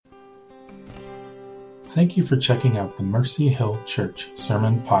Thank you for checking out the Mercy Hill Church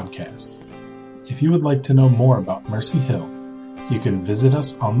Sermon Podcast. If you would like to know more about Mercy Hill, you can visit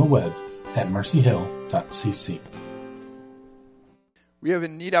us on the web at mercyhill.cc. We have a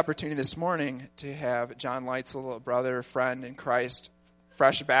neat opportunity this morning to have John Leitzel, a brother, friend in Christ,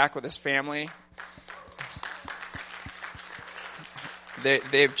 fresh back with his family.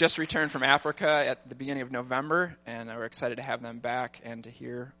 They've just returned from Africa at the beginning of November, and we're excited to have them back and to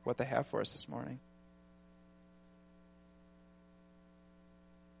hear what they have for us this morning.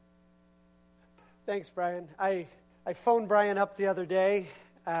 Thanks, Brian. I phoned Brian up the other day,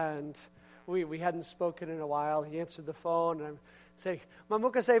 and we hadn't spoken in a while. He answered the phone, and I'm saying,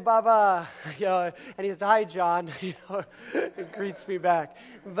 "Mamuka say Baba," and he says, "Hi, John," and greets me back.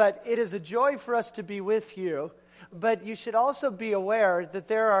 But it is a joy for us to be with you. But you should also be aware that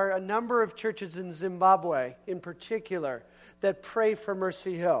there are a number of churches in Zimbabwe, in particular, that pray for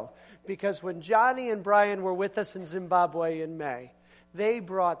Mercy Hill. Because when Johnny and Brian were with us in Zimbabwe in May, they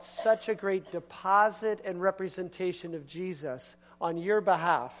brought such a great deposit and representation of Jesus on your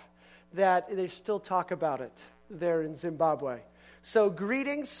behalf that they still talk about it there in Zimbabwe. So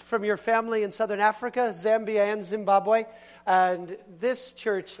greetings from your family in Southern Africa, Zambia, and Zimbabwe. And this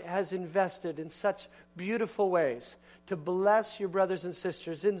church has invested in such beautiful ways to bless your brothers and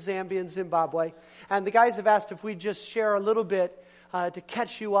sisters in Zambia and Zimbabwe. And the guys have asked if we just share a little bit to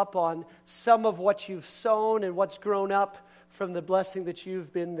catch you up on some of what you've sown and what's grown up from the blessing that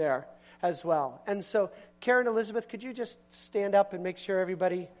you've been there as well. And so, Karen, Elizabeth, could you just stand up and make sure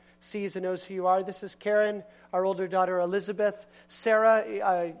everybody sees and knows who you are? This is Karen, our older daughter, Elizabeth.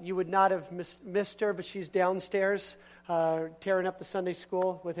 Sarah, you would not have missed her, but she's downstairs tearing up the Sunday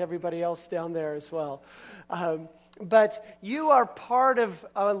school with everybody else down there as well. But you are part of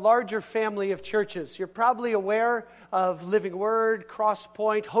a larger family of churches. You're probably aware of Living Word, Cross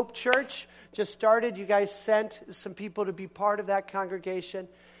Point, Hope Church just started. You guys sent some people to be part of that congregation.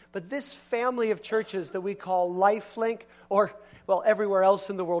 But this family of churches that we call LifeLink, or, well, everywhere else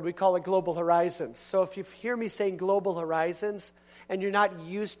in the world, we call it Global Horizons. So if you hear me saying Global Horizons, and you're not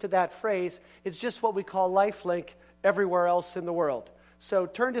used to that phrase, it's just what we call LifeLink everywhere else in the world. So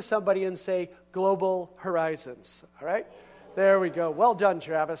turn to somebody and say, Global Horizons. All right? There we go. Well done,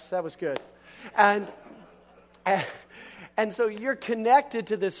 Travis. That was good. And so you're connected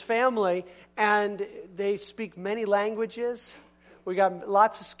to this family, and they speak many languages. We got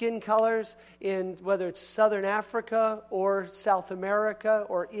lots of skin colors in whether it's Southern Africa or South America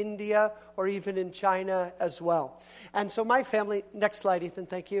or India or even in China as well. And so my family, next slide, Ethan,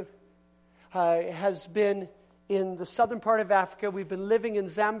 thank you, has been in the southern part of Africa. We've been living in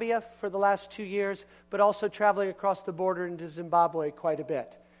Zambia for the last 2 years, but also traveling across the border into Zimbabwe quite a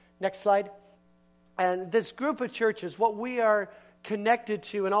bit. Next slide. And this group of churches, what we are connected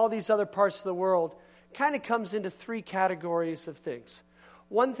to in all these other parts of the world, kind of comes into three categories of things.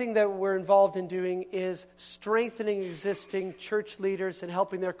 One thing that we're involved in doing is strengthening existing church leaders and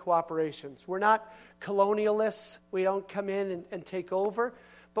helping their cooperations. We're not colonialists. We don't come in and take over,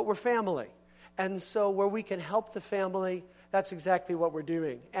 but we're family. And so where we can help the family, that's exactly what we're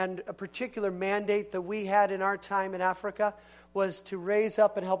doing. And a particular mandate that we had in our time in Africa was to raise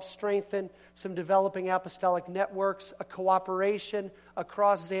up and help strengthen some developing apostolic networks, a cooperation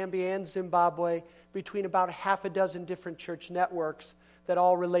across Zambia and Zimbabwe between about half a dozen different church networks that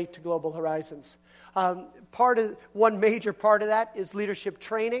all relate to Global Horizons. One major part of that is leadership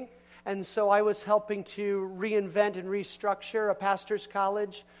training. And so I was helping to reinvent and restructure a pastor's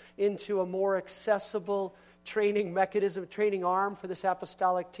college into a more accessible training mechanism, training arm for this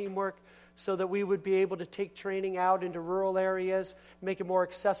apostolic teamwork, so that we would be able to take training out into rural areas, make it more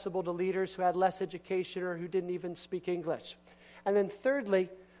accessible to leaders who had less education or who didn't even speak English. And then thirdly,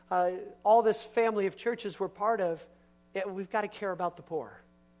 all this family of churches we're part of, we've got to care about the poor.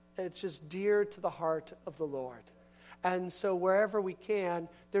 It's just dear to the heart of the Lord. And so wherever we can,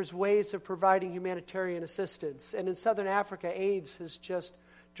 there's ways of providing humanitarian assistance. And in Southern Africa, AIDS has just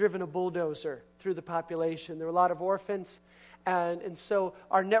driven a bulldozer through the population. There are a lot of orphans. And so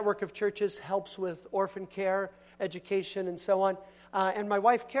our network of churches helps with orphan care, education, and so on. And my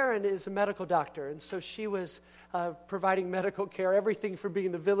wife, Karen, is a medical doctor. And so she was providing medical care, everything from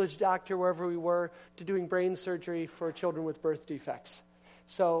being the village doctor wherever we were to doing brain surgery for children with birth defects.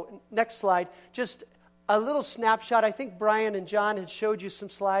 So next slide. Just a little snapshot. I think Brian and John had showed you some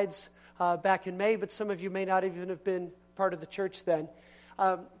slides back in May, but some of you may not even have been part of the church then.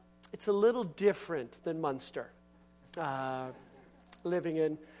 It's a little different than Munster.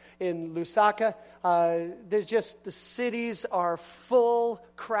 Living in Lusaka, there's just, the cities are full,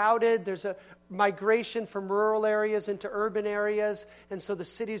 crowded. There's a migration from rural areas into urban areas, and so the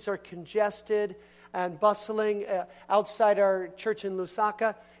cities are congested and bustling. Outside our church in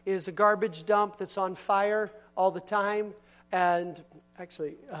Lusaka is a garbage dump that's on fire all the time, and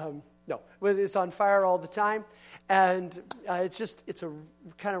actually, it's on fire all the time, and it's a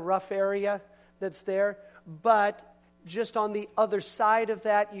kind of rough area that's there, but just on the other side of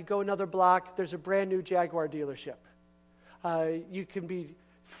that, you go another block, there's a brand new Jaguar dealership. You can be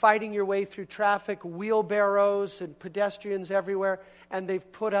fighting your way through traffic, wheelbarrows and pedestrians everywhere, and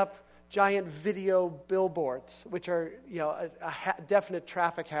they've put up giant video billboards, which are a definite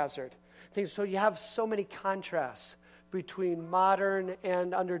traffic hazard. So you have so many contrasts between modern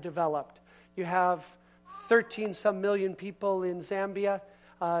and underdeveloped. You have 13-some million people in Zambia,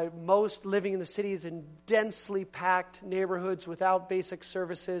 most living in the cities in densely packed neighborhoods without basic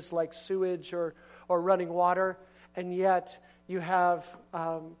services like sewage or running water, and yet you have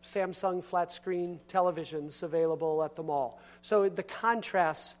Samsung flat-screen televisions available at the mall. So the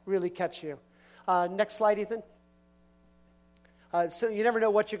contrasts really catch you. Next slide, Ethan. So you never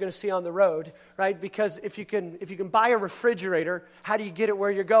know what you're going to see on the road, right? Because if you can buy a refrigerator, how do you get it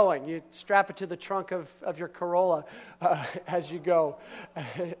where you're going? You strap it to the trunk of your Corolla as you go,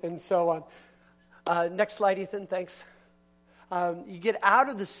 and so on. Next slide, Ethan. Thanks. You get out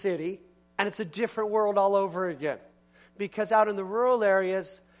of the city, and it's a different world all over again. Because out in the rural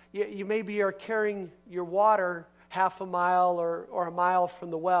areas, you maybe are carrying your water half a mile or a mile from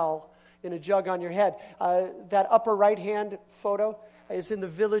the well in a jug on your head. That upper right-hand photo is in the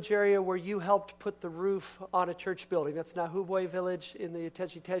village area where you helped put the roof on a church building. That's Nahubwe village in the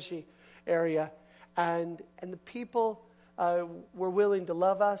Teshi area. And the people were willing to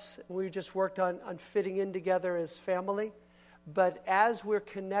love us. And we just worked on fitting in together as family. But as we're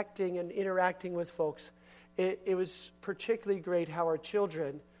connecting and interacting with folks, it was particularly great how our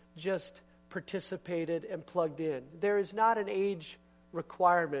children just participated and plugged in. There is not an age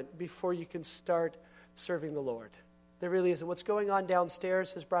requirement before you can start serving the Lord. There really isn't. What's going on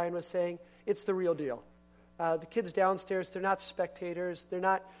downstairs, as Brian was saying, it's the real deal. The kids downstairs, they're not spectators.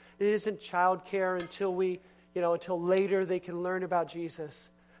 It isn't childcare until later they can learn about Jesus.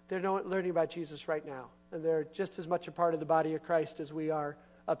 They're not learning about Jesus right now. And they're just as much a part of the body of Christ as we are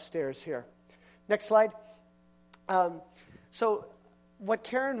upstairs here. Next slide. So what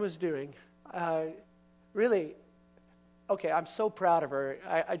Karen was doing, really, okay, I'm so proud of her.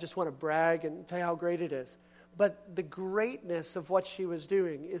 I just want to brag and tell you how great it is. But the greatness of what she was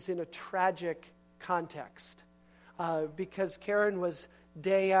doing is in a tragic context. Because Karen was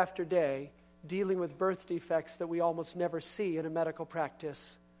day after day dealing with birth defects that we almost never see in a medical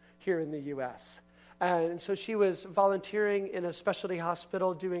practice here in the U.S. And so she was volunteering in a specialty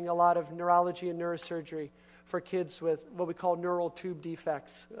hospital doing a lot of neurology and neurosurgery for kids with what we call neural tube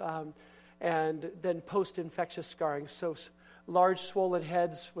defects, and then post-infectious scarring. So large swollen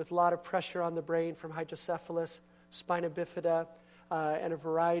heads with a lot of pressure on the brain from hydrocephalus, spina bifida, and a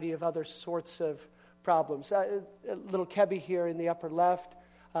variety of other sorts of problems. Little Kebby here in the upper left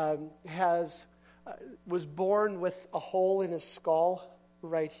was born with a hole in his skull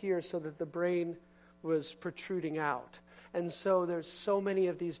right here so that the brain was protruding out. And so there's so many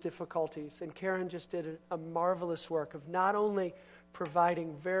of these difficulties. And Karen just did a marvelous work of not only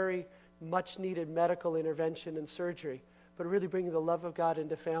providing very much needed medical intervention and surgery, but really bringing the love of God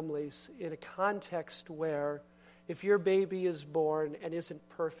into families in a context where if your baby is born and isn't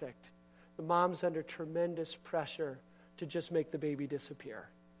perfect, the mom's under tremendous pressure to just make the baby disappear.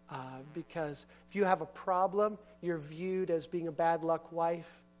 Because if you have a problem, you're viewed as being a bad luck wife,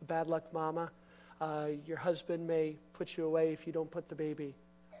 a bad luck mama. Your husband may put you away if you don't put the baby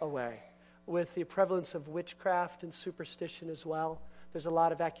away. With the prevalence of witchcraft and superstition as well, there's a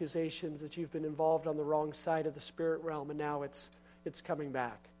lot of accusations that you've been involved on the wrong side of the spirit realm, and now it's coming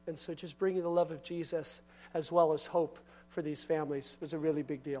back. And so just bringing the love of Jesus as well as hope for these families was a really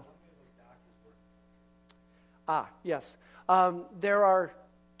big deal. Yes. There are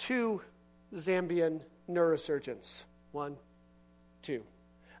 2 Zambian neurosurgeons. 1, 2.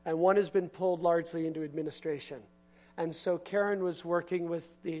 And one has been pulled largely into administration. And so Karen was working with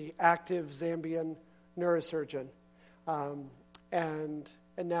the active Zambian neurosurgeon. And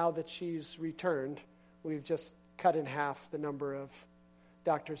now that she's returned, we've just cut in half the number of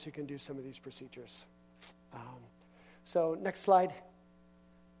doctors who can do some of these procedures. So next slide.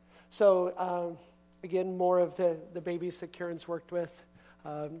 So again, more of the babies that Karen's worked with.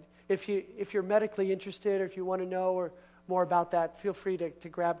 If you're medically interested or if you want to know or more about that, feel free to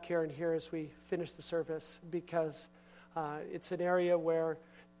grab Karen here as we finish the service, because it's an area where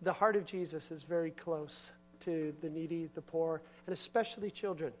the heart of Jesus is very close to the needy, the poor, and especially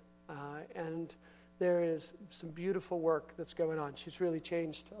children. And there is some beautiful work that's going on. She's really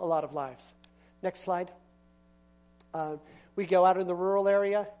changed a lot of lives. Next slide. We go out in the rural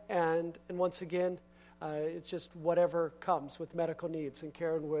area, and once again, it's just whatever comes with medical needs. And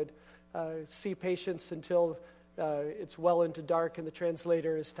Karen would see patients until it's well into dark and the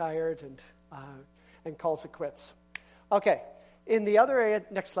translator is tired and calls it quits. Okay, in the other area,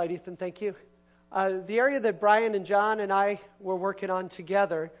 next slide, Ethan, thank you. The area that Brian and John and I were working on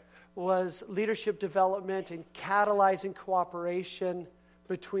together was leadership development and catalyzing cooperation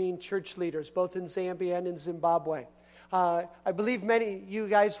between church leaders, both in Zambia and in Zimbabwe. I believe many of you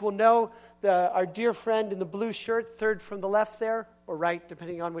guys will know our dear friend in the blue shirt, third from the left there, or right,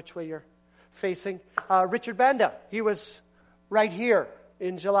 depending on which way you're facing, Richard Banda. He was right here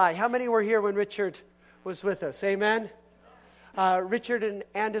in July. How many were here when Richard was with us? Amen? Richard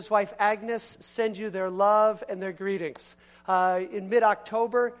and his wife Agnes send you their love and their greetings. In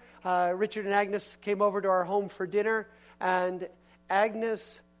mid-October, Richard and Agnes came over to our home for dinner, and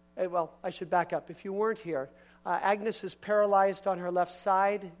Agnes, well, I should back up. If you weren't here, Agnes is paralyzed on her left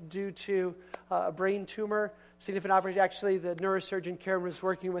side due to a brain tumor. Significant operation. Actually, the neurosurgeon Karen was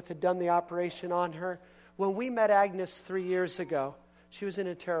working with had done the operation on her. When we met Agnes 3 years ago, she was in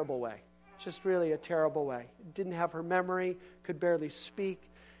a terrible way. Just really a terrible way. Didn't have her memory, could barely speak,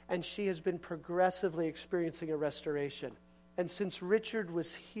 and she has been progressively experiencing a restoration. And since Richard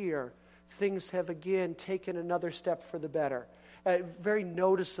was here, things have again taken another step for the better, very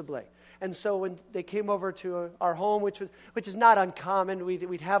noticeably. And so when they came over to our home, which is not uncommon,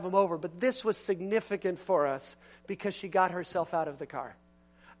 we'd have them over, but this was significant for us because she got herself out of the car.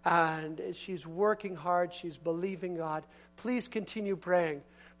 And she's working hard, she's believing God. Please continue praying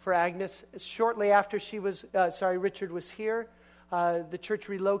for Agnes. Shortly after Richard was here, the church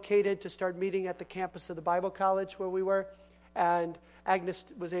relocated to start meeting at the campus of the Bible College where we were, and Agnes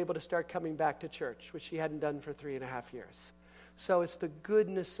was able to start coming back to church, which she hadn't done for 3.5 years. So it's the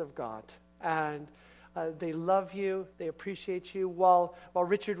goodness of God, and they love you, they appreciate you. While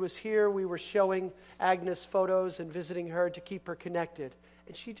Richard was here, we were showing Agnes photos and visiting her to keep her connected,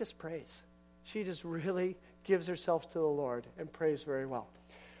 and she just prays. She just really gives herself to the Lord and prays very well.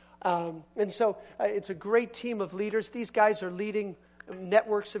 And so it's a great team of leaders. These guys are leading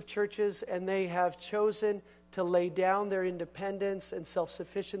networks of churches, and they have chosen to lay down their independence and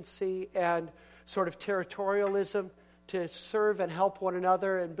self-sufficiency and sort of territorialism to serve and help one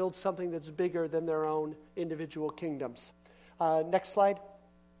another and build something that's bigger than their own individual kingdoms. Next slide.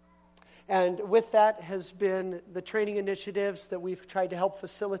 And with that has been the training initiatives that we've tried to help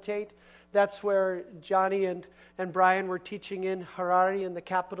facilitate. That's where Johnny and Brian were teaching in Harare, in the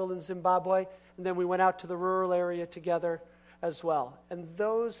capital in Zimbabwe, and then we went out to the rural area together as well. And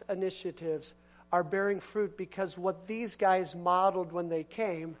those initiatives are bearing fruit because what these guys modeled when they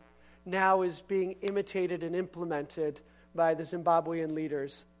came now is being imitated and implemented by the Zimbabwean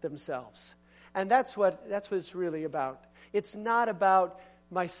leaders themselves. And that's what it's really about. It's not about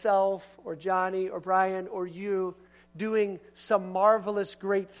myself or Johnny or Brian or you doing some marvelous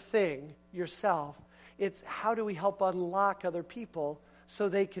great thing yourself. It's how do we help unlock other people so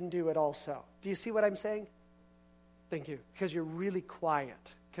they can do it also. Do you see what I'm saying? Thank you, because you're really quiet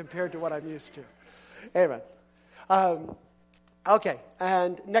compared to what I'm used to. Amen. Okay,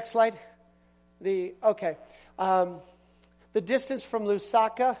 and next slide. The distance from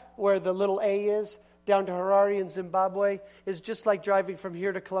Lusaka, where the little A is, down to Harare in Zimbabwe, is just like driving from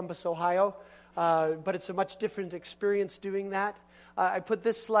here to Columbus, Ohio, but it's a much different experience doing that. I put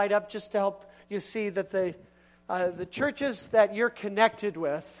this slide up just to help you see that the churches that you're connected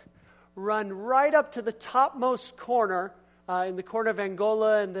with run right up to the topmost corner, in the corner of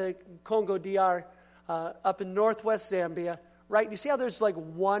Angola and the Congo DR, up in northwest Zambia. Right, you see how there's like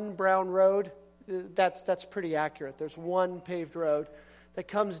one brown road? That's pretty accurate. There's one paved road that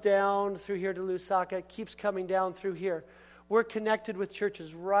comes down through here to Lusaka. It keeps coming down through here. We're connected with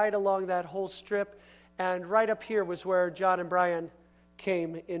churches right along that whole strip, and right up here was where John and Brian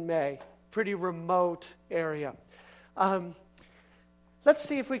came in May. Pretty remote area. Let's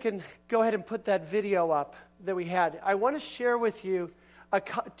see if we can go ahead and put that video up that we had. I want to share with you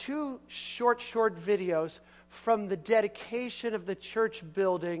two short videos from the dedication of the church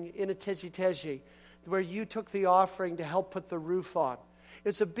building in Atezhi, where you took the offering to help put the roof on.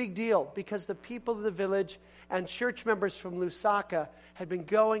 It's a big deal because the people of the village and church members from Lusaka had been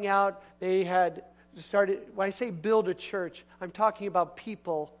going out. They had started, when I say build a church, I'm talking about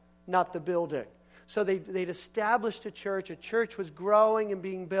people, not the building. So they'd established a church. A church was growing and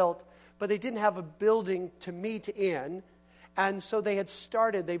being built, but they didn't have a building to meet in. And so they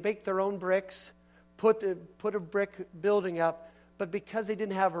baked their own bricks, put a brick building up, but because they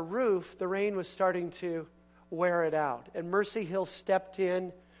didn't have a roof, the rain was starting to wear it out. And Mercy Hill stepped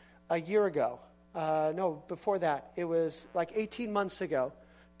in a year ago. No, before that. It was like 18 months ago.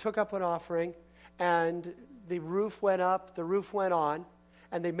 Took up an offering, and the roof went up, the roof went on,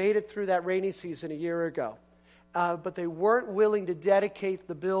 and they made it through that rainy season a year ago. But they weren't willing to dedicate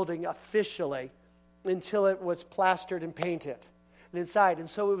the building officially until it was plastered and painted and inside. And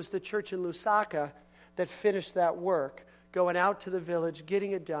so it was the church in Lusaka that finished that work, going out to the village,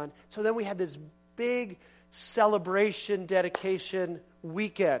 getting it done. So then we had this big celebration, dedication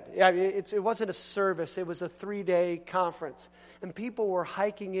weekend. I mean, it wasn't a service. It was a 3-day conference. And people were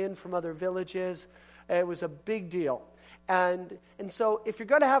hiking in from other villages. It was a big deal. And so if you're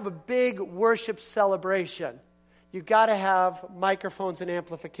going to have a big worship celebration, you've got to have microphones and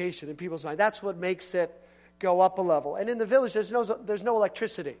amplification in people's mind. That's what makes it go up a level. And in the village, there's no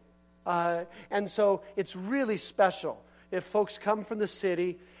electricity. And so it's really special if folks come from the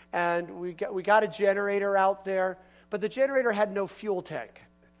city, and we got a generator out there, but the generator had no fuel tank.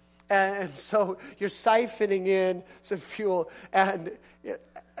 And so you're siphoning in some fuel, and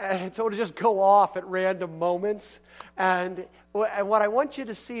so it'll just go off at random moments. And what I want you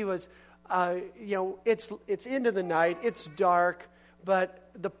to see was, it's into the night, it's dark,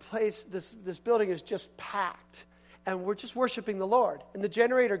 but the place, this building is just packed, and we're just worshiping the Lord. And the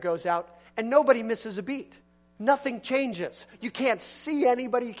generator goes out, and nobody misses a beat. Nothing changes. You can't see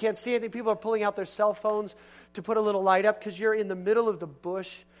anybody. You can't see anything. People are pulling out their cell phones to put a little light up because you're in the middle of the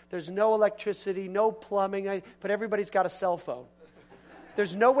bush. There's no electricity, no plumbing, but everybody's got a cell phone.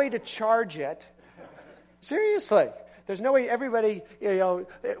 There's no way to charge it. Seriously. There's no way. Everybody,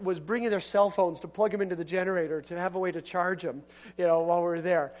 was bringing their cell phones to plug them into the generator to have a way to charge them, while we're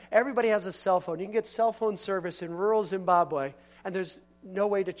there. Everybody has a cell phone. You can get cell phone service in rural Zimbabwe, and there's no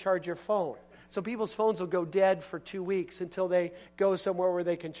way to charge your phone. So people's phones will go dead for 2 weeks until they go somewhere where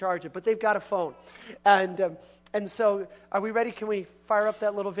they can charge it. But they've got a phone. And so, are we ready? Can we fire up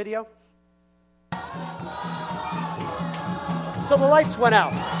that little video? So the lights went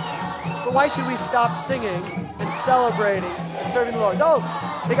out. But why should we stop singing and celebrating and serving the Lord? Oh,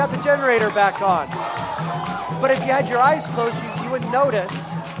 they got the generator back on. But if you had your eyes closed, you wouldn't notice,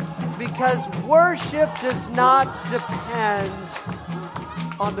 because worship does not depend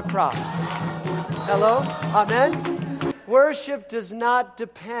on the props. Hello? Amen? Worship does not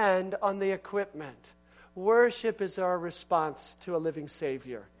depend on the equipment. Worship is our response to a living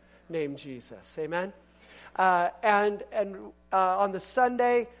Savior named Jesus. Amen? And on the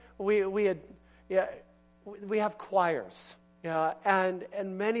Sunday, we have choirs. And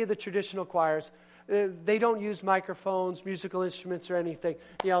many of the traditional choirs, they don't use microphones, musical instruments, or anything.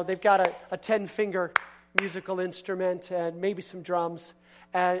 They've got a 10-finger musical instrument and maybe some drums.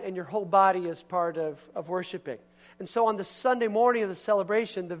 And your whole body is part of worshiping. And so on the Sunday morning of the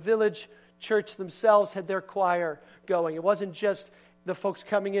celebration, the village church themselves had their choir going. It wasn't just the folks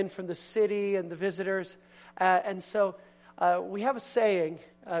coming in from the city and the visitors. And so we have a saying,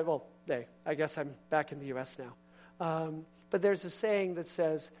 I guess I'm back in the U.S. now. But there's a saying that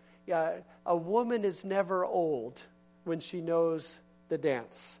says, a woman is never old when she knows the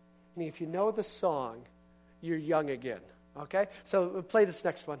dance. And if you know the song, you're young again. Okay? So we'll play this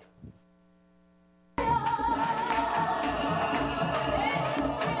next one. Being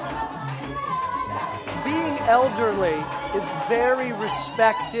elderly is very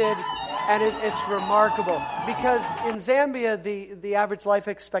respected, and it's remarkable. Because in Zambia, the average life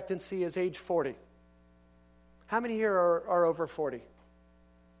expectancy is age 40. How many here are over 40?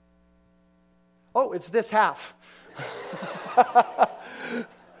 Oh, it's this half. All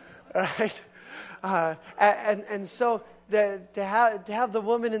right? And so to have the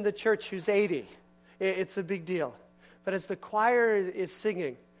woman in the church who's 80, it's a big deal. But as the choir is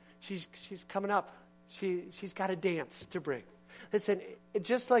singing, she's coming up. She's got a dance to bring. Listen,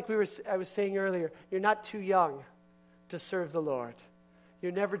 just like I was saying earlier, you're not too young to serve the Lord.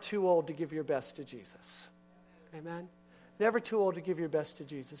 You're never too old to give your best to Jesus. Amen? Never too old to give your best to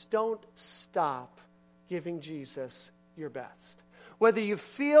Jesus. Don't stop giving Jesus your best. Whether you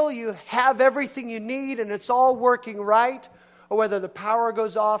feel you have everything you need and it's all working right, or whether the power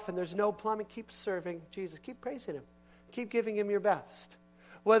goes off and there's no plumbing, keep serving Jesus. Keep praising Him. Keep giving Him your best.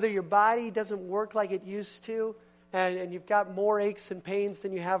 Whether your body doesn't work like it used to, and you've got more aches and pains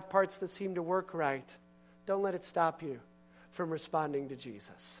than you have parts that seem to work right, don't let it stop you from responding to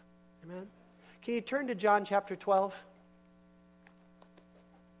Jesus. Amen? Can you turn to John chapter 12?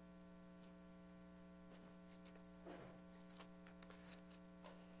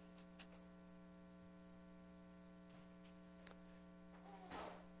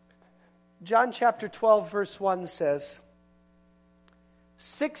 John chapter 12, verse 1 says,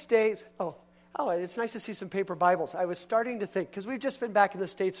 6 days. Oh, it's nice to see some paper Bibles. I was starting to think, because we've just been back in the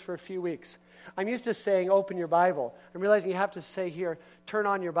States for a few weeks. I'm used to saying, open your Bible. I'm realizing you have to say here, turn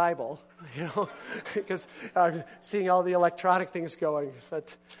on your Bible, because I'm seeing all the electronic things going.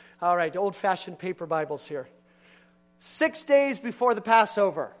 But, all right, old-fashioned paper Bibles here. 6 days before the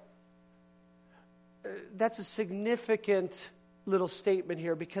Passover. That's a significant little statement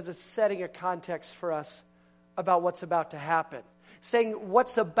here because it's setting a context for us about what's about to happen. Saying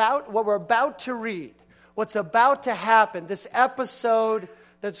what we're about to read, what's about to happen, this episode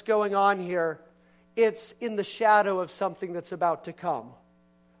that's going on here, it's in the shadow of something that's about to come,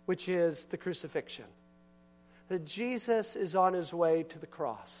 which is the crucifixion. That Jesus is on his way to the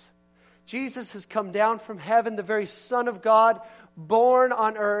cross. Jesus has come down from heaven, the very Son of God, born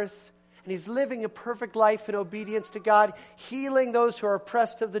on earth, and he's living a perfect life in obedience to God, healing those who are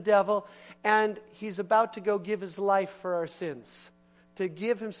oppressed of the devil, and he's about to go give his life for our sins, to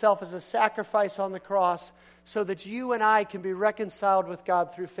give himself as a sacrifice on the cross so that you and I can be reconciled with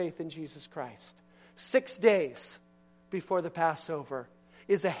God through faith in Jesus Christ. 6 days before the Passover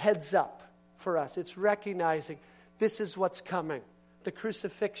is a heads up for us. It's recognizing this is what's coming. The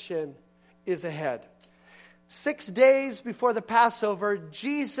crucifixion is ahead. 6 days before the Passover,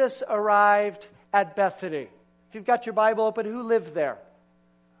 Jesus arrived at Bethany. If you've got your Bible open, who lived there?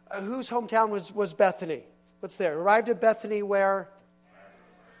 Whose hometown was Bethany? What's there? Arrived at Bethany where?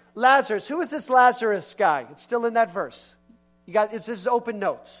 Lazarus. Who is this Lazarus guy? It's still in that verse. It's his open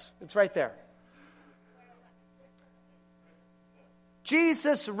notes. It's right there.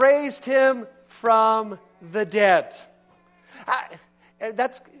 Jesus raised him from the dead.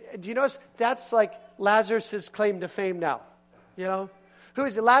 Do you notice that's like Lazarus' claim to fame now? You know? Who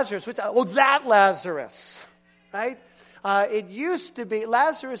is it? Lazarus. That Lazarus. Right? It used to be,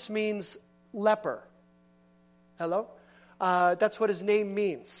 Lazarus means leper. Hello? That's what his name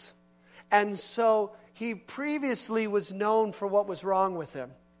means. And so he previously was known for what was wrong with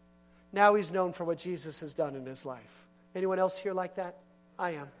him. Now he's known for what Jesus has done in his life. Anyone else here like that?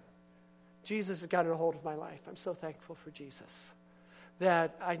 I am. Jesus has gotten a hold of my life. I'm so thankful for Jesus.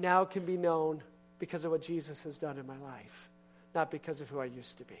 That I now can be known because of what Jesus has done in my life, not because of who I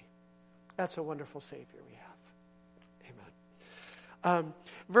used to be. That's a wonderful Savior we have. Amen.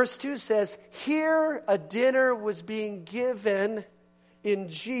 Verse 2 says, here a dinner was being given in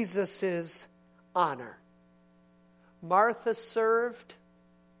Jesus' honor. Martha served.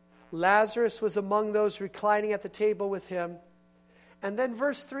 Lazarus was among those reclining at the table with him. And then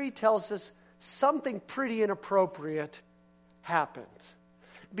verse 3 tells us something pretty inappropriate happened.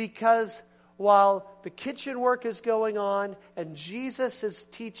 Because while the kitchen work is going on and Jesus is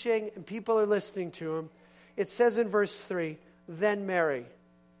teaching and people are listening to him, it says in verse 3, then Mary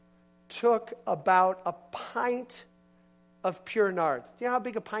took about a pint of pure nard. Do you know how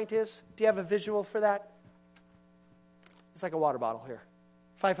big a pint is? Do you have a visual for that? It's like a water bottle here.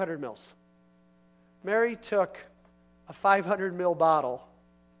 500 mils. Mary took a 500 ml bottle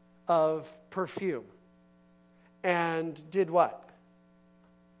of perfume and did what?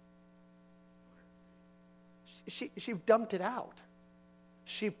 She dumped it out.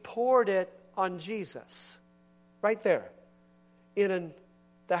 She poured it on Jesus right there in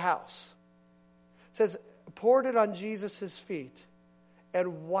the house. It says, poured it on Jesus' feet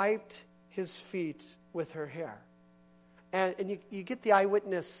and wiped his feet with her hair. And you get the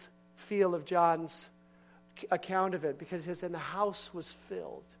eyewitness feel of John's account of it because it says, and the house was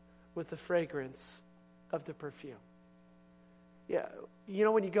filled with the fragrance of the perfume. Yeah, you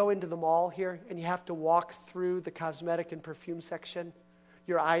know when you go into the mall here and you have to walk through the cosmetic and perfume section,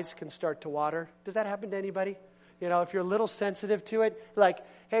 your eyes can start to water. Does that happen to anybody? You know, if you're a little sensitive to it, like,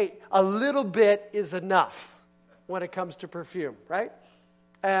 hey, a little bit is enough when it comes to perfume, right?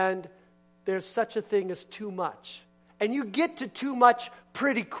 And there's such a thing as too much. And you get to too much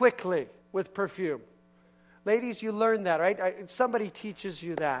pretty quickly with perfume. Ladies, you learn that, right? Somebody teaches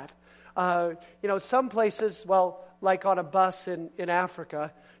you that. Some places, like on a bus in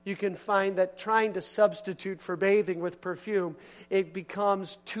Africa, you can find that trying to substitute for bathing with perfume, it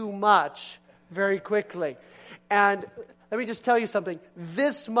becomes too much very quickly. And let me just tell you something.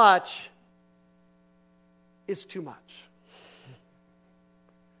 This much is too much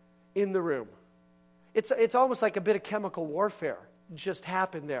in the room. It's almost like a bit of chemical warfare just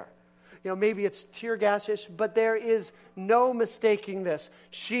happened there. You know, maybe it's tear gas-ish, but there is no mistaking this.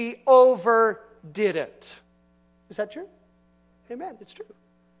 She overdid it. Is that true? Amen. It's true.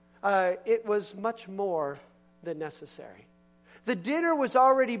 It was much more than necessary. The dinner was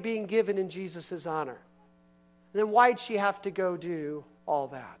already being given in Jesus' honor. Then why'd she have to go do all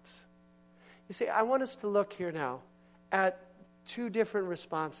that? You see, I want us to look here now at two different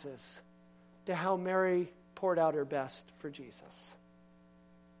responses to how Mary poured out her best for Jesus.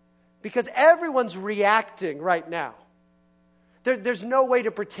 Because everyone's reacting right now. There's no way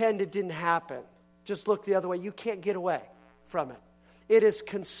to pretend it didn't happen. Just look the other way. You can't get away from it. It is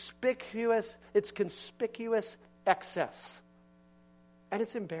conspicuous. It's conspicuous excess. And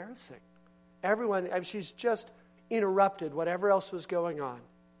it's embarrassing. Everyone, she's just interrupted whatever else was going on.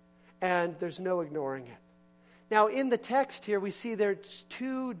 And there's no ignoring it. Now, in the text here, we see there's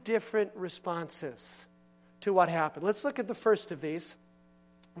two different responses to what happened. Let's look at the first of these,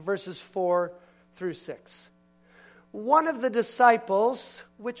 verses 4 through 6. One of the disciples,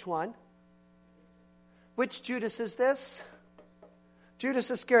 which one? Which Judas is this?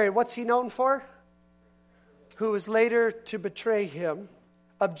 Judas Iscariot. What's he known for? Who was later to betray him,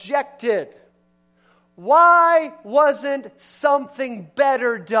 objected. Why wasn't something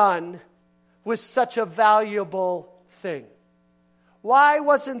better done with such a valuable thing? Why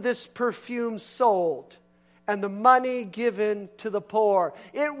wasn't this perfume sold and the money given to the poor?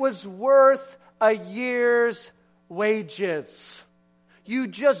 It was worth a year's wages. You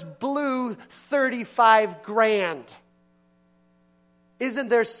just blew 35 grand. Isn't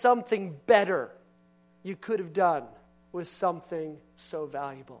there something better you could have done with something so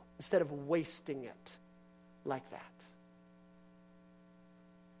valuable instead of wasting it like that?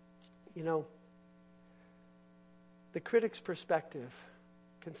 You know, the critic's perspective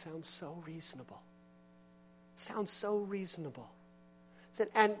can sound so reasonable. It sounds so reasonable.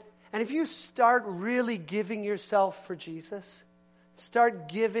 And if you start really giving yourself for Jesus, start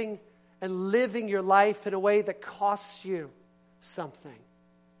giving and living your life in a way that costs you something,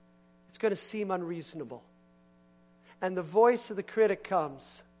 it's going to seem unreasonable. And the voice of the critic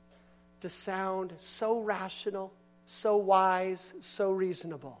comes to sound so rational, so wise, so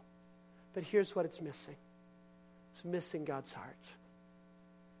reasonable. But here's what it's missing. It's missing God's heart.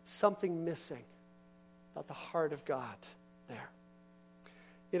 Something missing about the heart of God there.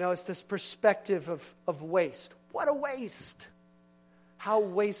 You know, it's this perspective of waste. What a waste! How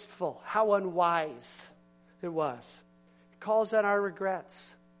wasteful, how unwise it was. It calls on our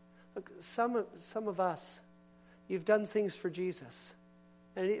regrets. Look, some of us, you've done things for Jesus.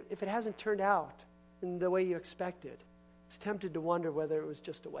 And if it hasn't turned out in the way you expected, it's tempted to wonder whether it was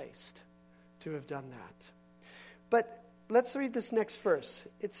just a waste to have done that. But let's read this next verse.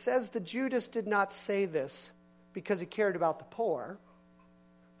 It says that Judas did not say this because he cared about the poor.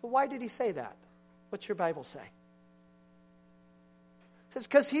 But why did he say that? What's your Bible say? It says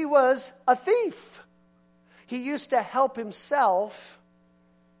because he was a thief. He used to help himself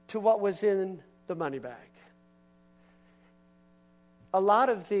to what was in the money bag. A lot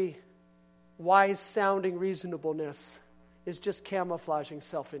of the wise-sounding reasonableness is just camouflaging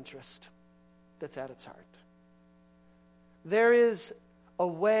self-interest that's at its heart. There is a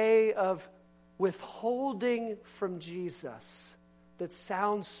way of withholding from Jesus that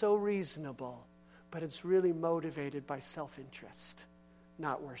sounds so reasonable, but it's really motivated by self-interest,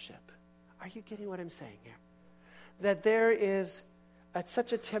 not worship. Are you getting what I'm saying here? That there is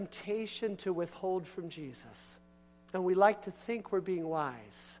such a temptation to withhold from Jesus. And we like to think we're being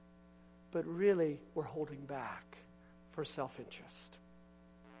wise, but really we're holding back for self-interest.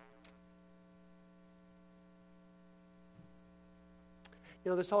 You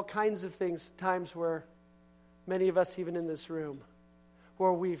know, there's all kinds of times where many of us, even in this room,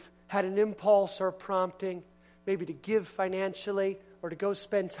 where we've had an impulse or prompting, maybe to give financially or to go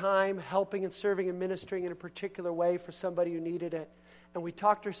spend time helping and serving and ministering in a particular way for somebody who needed it. And we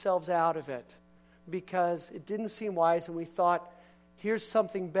talked ourselves out of it because it didn't seem wise, and we thought, here's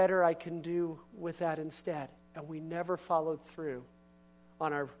something better I can do with that instead. And we never followed through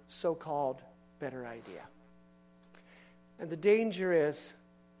on our so-called better idea. And the danger is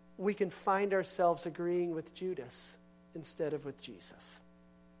we can find ourselves agreeing with Judas instead of with Jesus.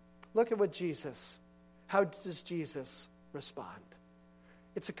 Look at how does Jesus respond?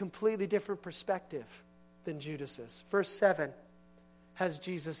 It's a completely different perspective than Judas's. Verse 7 has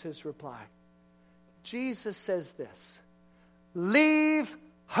Jesus' reply. Jesus says this, "Leave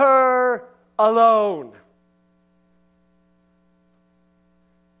her alone."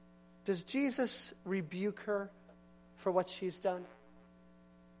 Does Jesus rebuke her for what she's done?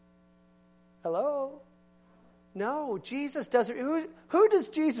 Hello? No, Jesus doesn't. Who does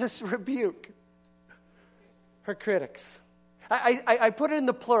Jesus rebuke? Her critics. I put it in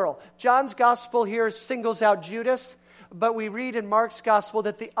the plural. John's gospel here singles out Judas, but we read in Mark's gospel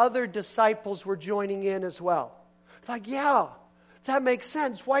that the other disciples were joining in as well. It's like, yeah, that makes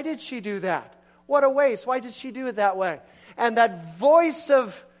sense. Why did she do that? What a waste. Why did she do it that way? And that voice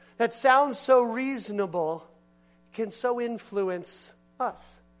that sounds so reasonable can so influence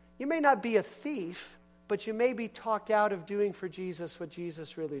us. You may not be a thief, but you may be talked out of doing for Jesus what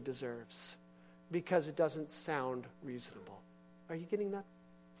Jesus really deserves because it doesn't sound reasonable. Are you getting that?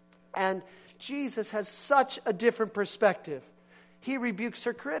 And Jesus has such a different perspective. He rebukes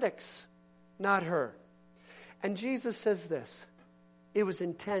her critics, not her. And Jesus says this, it was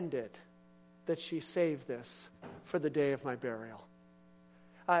intended that she save this for the day of my burial.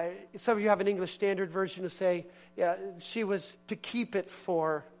 Some of you have an English Standard Version to say, she was to keep it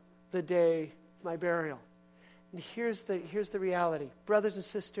for the day of my burial. And here's the reality. Brothers and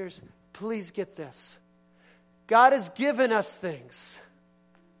sisters, please get this. God has given us things.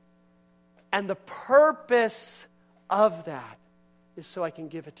 And the purpose of that is so I can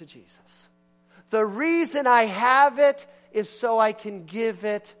give it to Jesus. The reason I have it is so I can give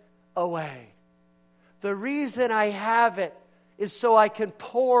it away. The reason I have it is so I can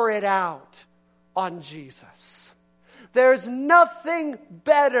pour it out on Jesus. There's nothing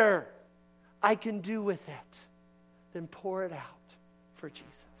better I can do with it than pour it out for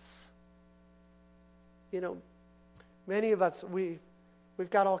Jesus. You know, many of us, we've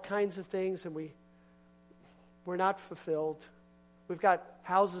got all kinds of things and we're not fulfilled. We've got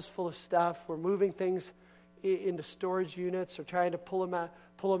houses full of stuff. We're moving things into storage units or trying to pull them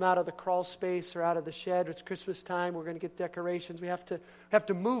out of the crawl space or out of the shed. It's Christmas time. We're going to get decorations. We have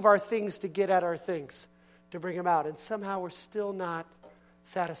to move our things to get at our things, to bring them out. And somehow we're still not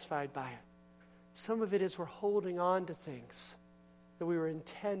satisfied by it. Some of it is we're holding on to things that we were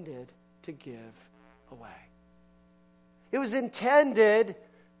intended to give away. It was intended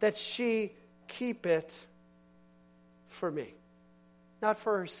that she keep it for me. Not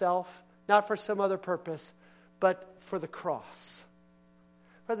for herself, not for some other purpose, but for the cross.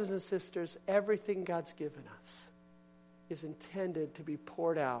 Brothers and sisters, everything God's given us is intended to be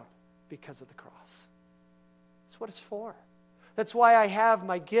poured out because of the cross. That's what it's for. That's why I have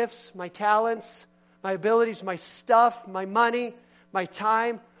my gifts, my talents, my abilities, my stuff, my money, my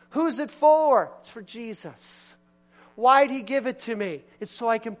time. Who's it for? It's for Jesus. Why'd He give it to me? It's so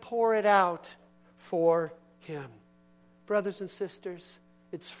I can pour it out for Him. Brothers and sisters,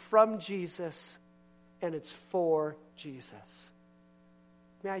 it's from Jesus and it's for Jesus.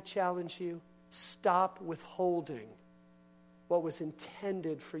 May I challenge you, stop withholding what was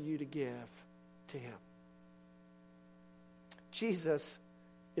intended for you to give to Him. Jesus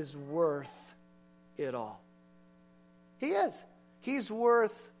is worth it all. He is. He's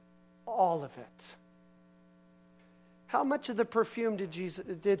worth all of it. How much of the perfume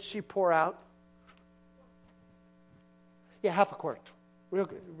did she pour out? Yeah, half a quart. Real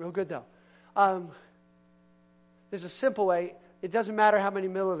good though. There's a simple way. It doesn't matter how many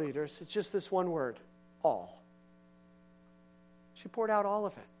milliliters. It's just this one word, all. She poured out all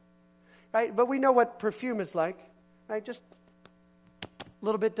of it, right? But we know what perfume is like, right? Just a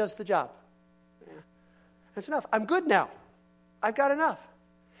little bit does the job. Yeah. That's enough. I'm good now. I've got enough.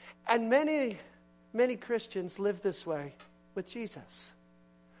 And many Christians live this way with Jesus.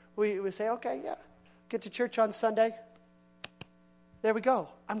 We say, okay, yeah, get to church on Sunday. There we go.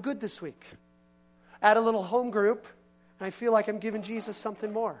 I'm good this week. Add a little home group, and I feel like I'm giving Jesus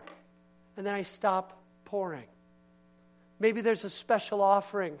something more. And then I stop pouring. Maybe there's a special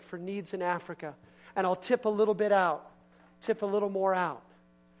offering for needs in Africa, and I'll tip a little bit out, tip a little more out,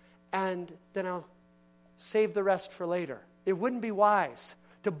 and then I'll save the rest for later. It wouldn't be wise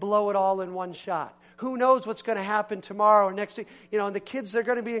to blow it all in one shot. Who knows what's going to happen tomorrow or next week? You know, and the kids, they're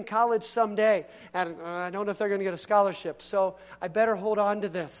going to be in college someday. And I don't know if they're going to get a scholarship. So I better hold on to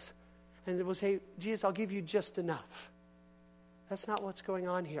this. And we'll say, Jesus, I'll give you just enough. That's not what's going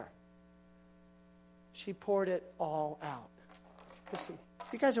on here. She poured it all out. Listen,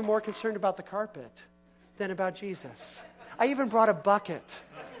 you guys are more concerned about the carpet than about Jesus. I even brought a bucket.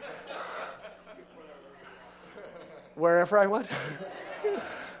 Wherever I went.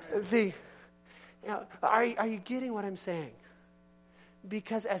 Are you getting what I'm saying?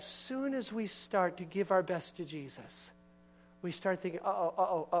 Because as soon as we start to give our best to Jesus, we start thinking,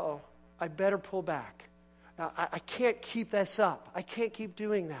 I better pull back. I can't keep this up. I can't keep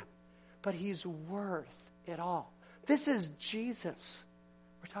doing that. But He's worth it all. This is Jesus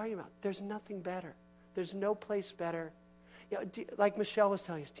we're talking about. There's nothing better. There's no place better. You know, like Michelle was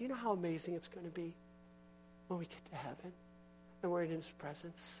telling us, do you know how amazing it's going to be when we get to heaven and we're in His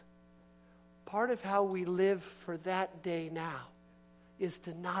presence? Part of how we live for that day now is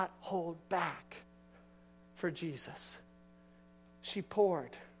to not hold back for Jesus. She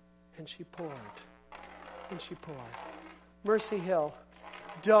poured, and she poured, and she poured. Mercy Hill,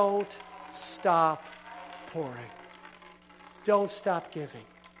 don't stop pouring. Don't stop giving.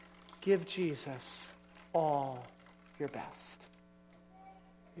 Give Jesus all your best.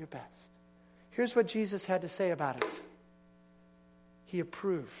 Your best. Here's what Jesus had to say about it. He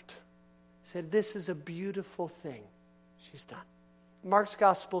approved. He said, this is a beautiful thing she's done. Mark's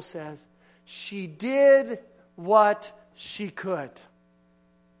gospel says, she did what she could.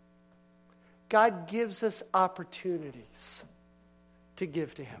 God gives us opportunities to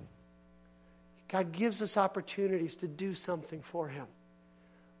give to Him. God gives us opportunities to do something for Him.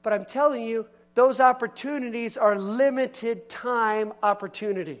 But I'm telling you, those opportunities are limited time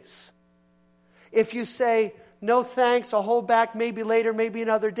opportunities. If you say, no thanks, I'll hold back, maybe later, maybe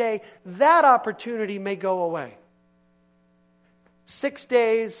another day, that opportunity may go away. 6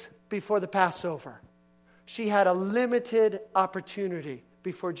 days before the Passover, she had a limited opportunity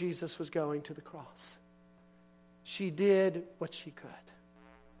before Jesus was going to the cross. She did what she could.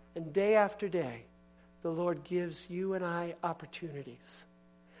 And day after day, the Lord gives you and I opportunities.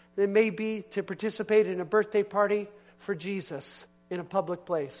 It may be to participate in a birthday party for Jesus in a public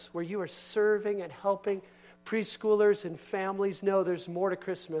place where you are serving and helping preschoolers and families know there's more to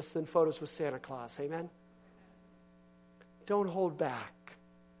Christmas than photos with Santa Claus. Amen? Don't hold back.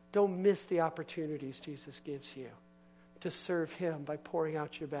 Don't miss the opportunities Jesus gives you to serve Him by pouring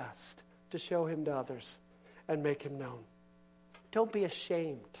out your best, to show Him to others and make Him known. Don't be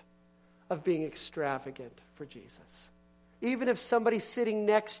ashamed of being extravagant for Jesus. Even if somebody sitting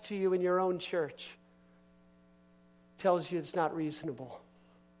next to you in your own church tells you it's not reasonable,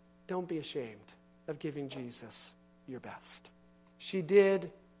 don't be ashamed of giving Jesus your best. She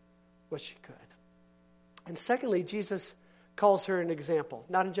did what she could. And secondly, Jesus calls her an example,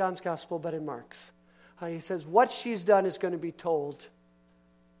 not in John's gospel, but in Mark's. He says, what she's done is going to be told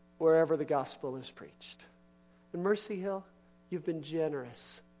wherever the gospel is preached. In Mercy Hill, you've been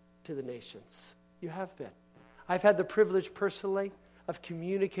generous to the nations. You have been. I've had the privilege personally of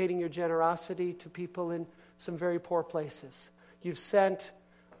communicating your generosity to people in some very poor places. You've sent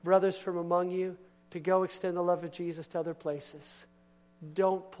brothers from among you to go extend the love of Jesus to other places.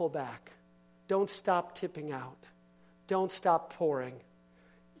 Don't pull back. Don't stop tipping out. Don't stop pouring.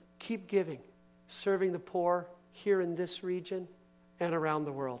 Keep giving, serving the poor here in this region and around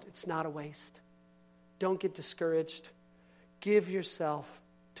the world. It's not a waste. Don't get discouraged. Give yourself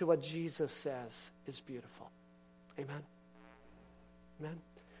to what Jesus says is beautiful. Amen. Amen.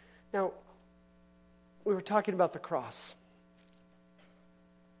 Now, we were talking about the cross.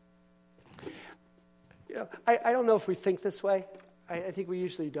 You know, I don't know if we think this way. I think we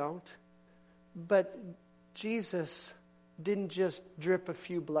usually don't. But Jesus didn't just drip a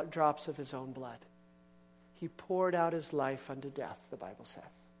few drops of His own blood. He poured out His life unto death, the Bible says.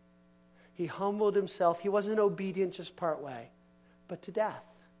 He humbled Himself. He wasn't obedient just part way, but to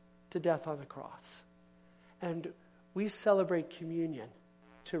death on the cross. And we celebrate communion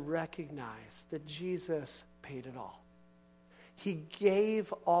to recognize that Jesus paid it all. He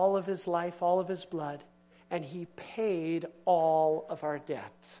gave all of His life, all of His blood, and He paid all of our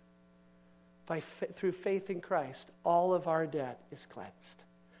debt. Through faith in Christ, all of our debt is cleansed.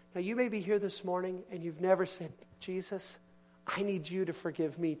 Now, you may be here this morning and you've never said, Jesus, I need you to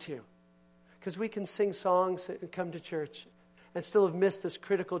forgive me too. Because we can sing songs and come to church and still have missed this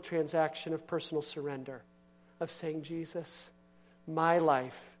critical transaction of personal surrender, of saying, Jesus, my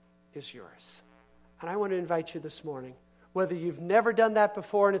life is yours. And I want to invite you this morning, whether you've never done that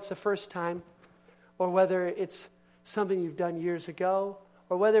before and it's the first time, or whether it's something you've done years ago,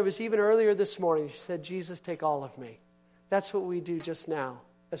 or whether it was even earlier this morning, you said, Jesus, take all of me. That's what we do just now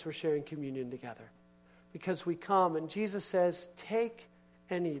as we're sharing communion together. Because we come and Jesus says, take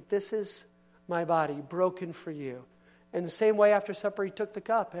and eat. This is my body broken for you. And the same way after supper, He took the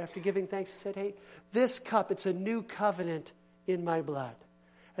cup. And after giving thanks, He said, hey, this cup, it's a new covenant in my blood.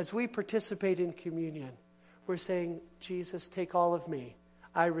 As we participate in communion, we're saying, Jesus, take all of me.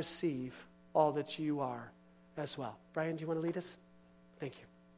 I receive all that you are as well. Brian, do you want to lead us? Thank you.